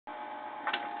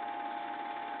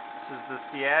is the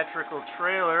theatrical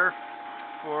trailer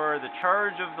for The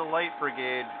Charge of the Light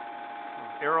Brigade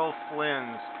of Errol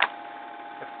Flynn's.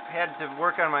 I had to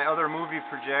work on my other movie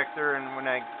projector, and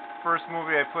first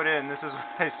movie I put in, this is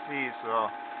what I see, so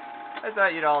I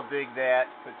thought you'd all dig that.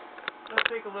 But let's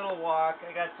take a little walk.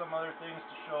 I got some other things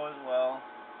to show as well.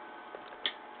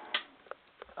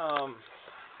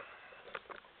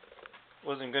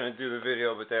 Wasn't going to do the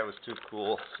video, but that was too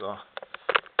cool. So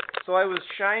I was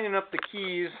shining up the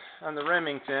keys on the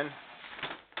Remington,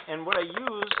 and what I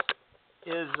used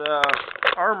is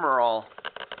Armor All.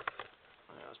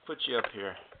 Let's put you up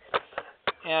here,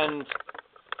 and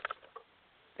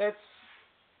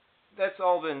that's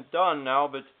all been done now.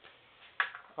 But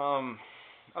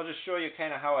I'll just show you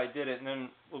kind of how I did it, and then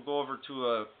we'll go over to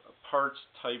a parts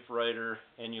typewriter,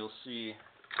 and you'll see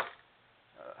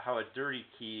how a dirty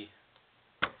key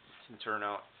can turn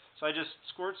out. So I just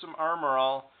squirt some Armor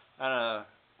All on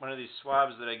one of these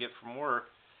swabs that I get from work,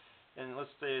 and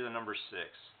let's say the number 6.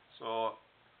 So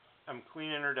I'm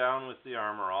cleaning her down with the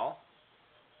Armor All,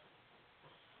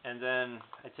 and then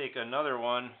I take another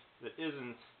one that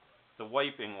isn't the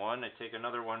wiping one. I take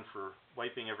another one for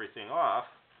wiping everything off,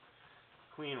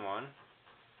 clean one,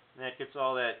 and that gets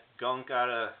all that gunk out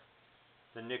of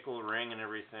the nickel ring and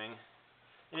everything.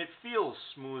 And it feels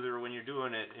smoother when you're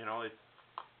doing it, you know, it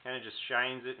kind of just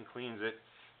shines it and cleans it.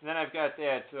 And then I've got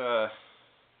that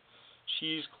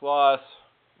cheesecloth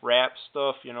wrap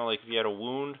stuff, you know, like if you had a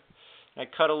wound. And I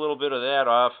cut a little bit of that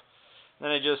off. And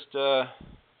then I just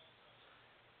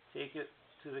take it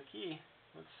to the key.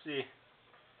 Let's see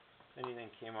if anything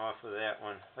came off of that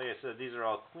one. Like I said, these are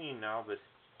all clean now, but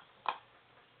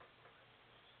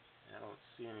I don't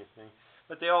see anything.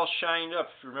 But they all shined up,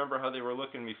 if you remember how they were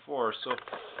looking before. So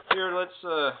here, let's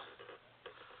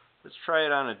try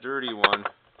it on a dirty one.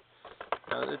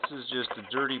 This is just a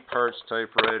dirty parts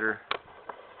typewriter.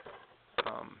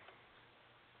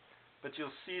 But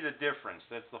you'll see the difference.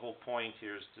 That's the whole point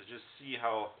here, is to just see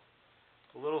how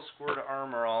a little squirt of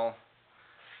Armor All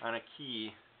on a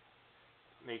key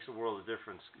makes a world of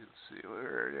difference. Let's see,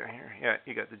 where are you here? Yeah,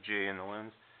 you got the J in the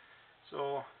lens.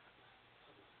 So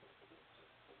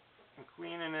I'm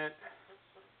cleaning it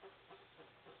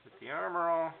with the Armor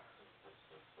All.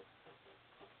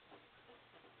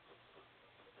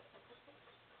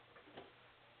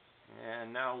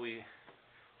 And now we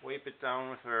wipe it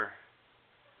down with our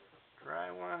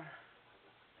dry one.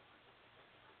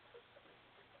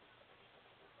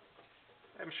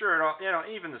 I'm sure it all, you know,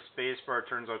 even the space bar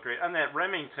turns out great. On that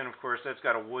Remington, of course, that's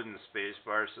got a wooden space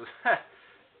bar, so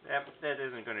that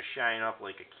isn't going to shine up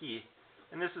like a key.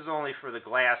 And this is only for the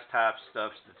glass top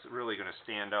stuff that's really going to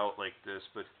stand out like this.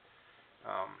 But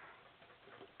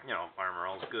you know, Armor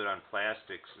All's good on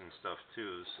plastics and stuff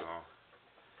too, so.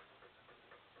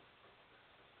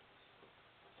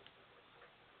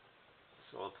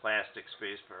 So a plastic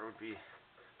spacebar would be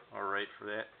alright for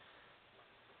that.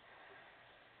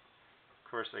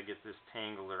 Of course, I get this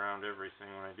tangled around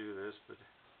everything when I do this, but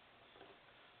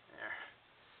there.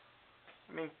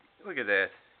 I mean, look at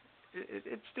that.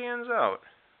 It stands out.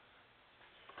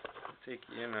 I'll take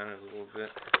you in on it a little bit.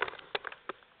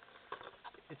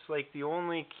 It's like the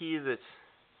only key that's,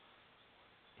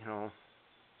 you know,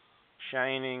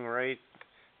 shining right.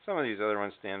 Some of these other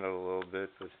ones stand out a little bit,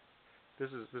 but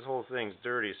this whole thing's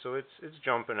dirty, so it's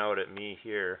jumping out at me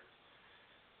here.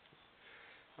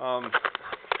 There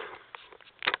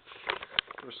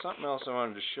was something else I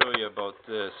wanted to show you about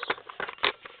this.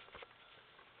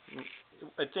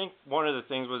 I think one of the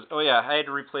things was, oh yeah, I had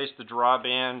to replace the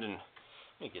drawband, and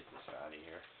let me get this out of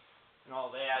here, and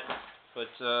all that. But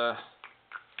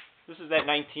this is that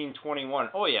 1921.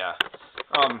 Oh yeah.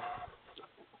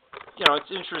 You know,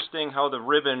 it's interesting how the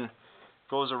ribbon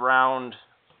goes around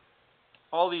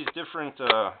all these different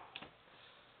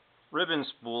ribbon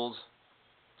spools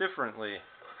differently.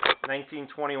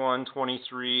 1921,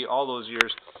 23, all those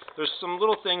years. There's some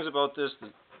little things about this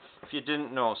that if you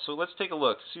didn't know. So let's take a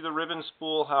look. See the ribbon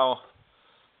spool, how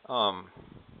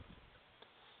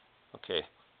okay,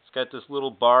 it's got this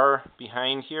little bar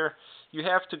behind here. You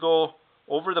have to go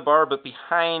over the bar but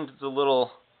behind the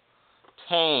little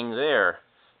tang there.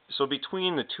 So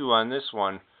between the two on this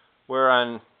one, where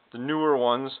on the newer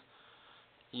ones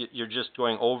you're just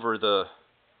going over the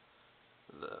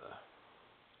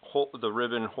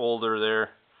ribbon holder there.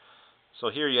 So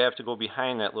here you have to go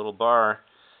behind that little bar.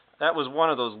 That was one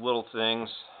of those little things.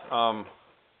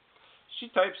 She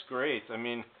types great. I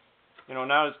mean, you know,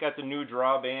 now it's got the new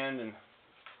drawband and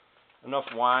enough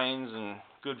wines and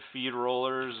good feed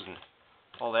rollers and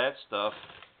all that stuff.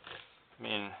 I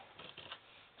mean,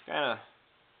 it's kind of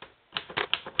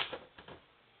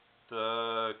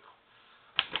the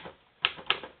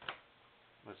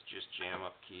just jam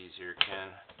up keys here, Ken.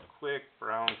 Quick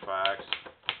brown fox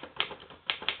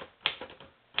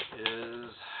is...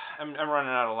 I'm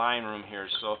running out of line room here,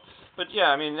 so... But yeah,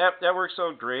 I mean, that works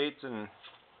out great, and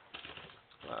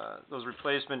those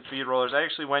replacement feed rollers, I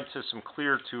actually went to some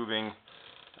clear tubing.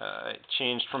 I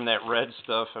changed from that red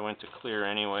stuff, I went to clear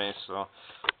anyway, so...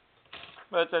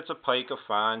 But that's a pica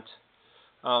font.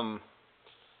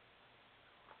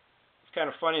 It's kind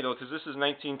of funny though, because this is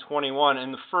 1921,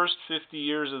 and the first 50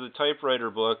 years of the typewriter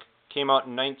book came out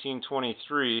in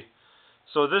 1923.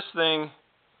 So this thing,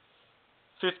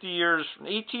 50 years,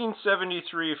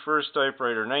 1873 first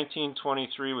typewriter,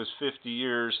 1923 was 50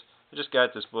 years. I just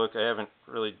got this book. I haven't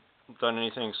really done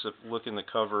anything except look in the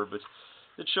cover, but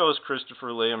it shows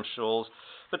Christopher Layham Sholes.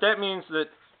 But that means that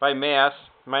by math,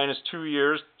 minus 2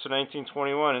 years to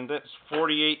 1921, and that's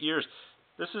 48 years.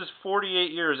 This is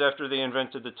 48 years after they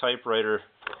invented the typewriter,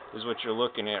 is what you're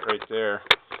looking at right there.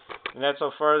 And that's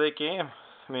how far they came.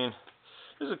 I mean,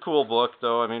 this is a cool book,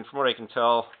 though. I mean, from what I can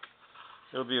tell,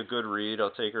 it'll be a good read.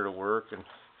 I'll take her to work, and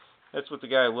that's what the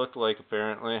guy looked like,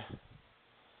 apparently.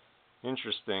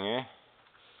 Interesting, eh?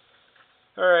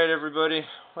 Alright, everybody.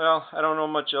 Well, I don't know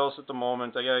much else at the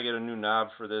moment. I gotta get a new knob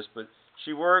for this, but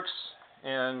she works,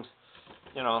 and,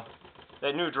 you know,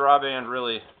 that new drawband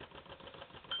really...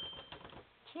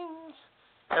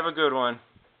 Have a good one.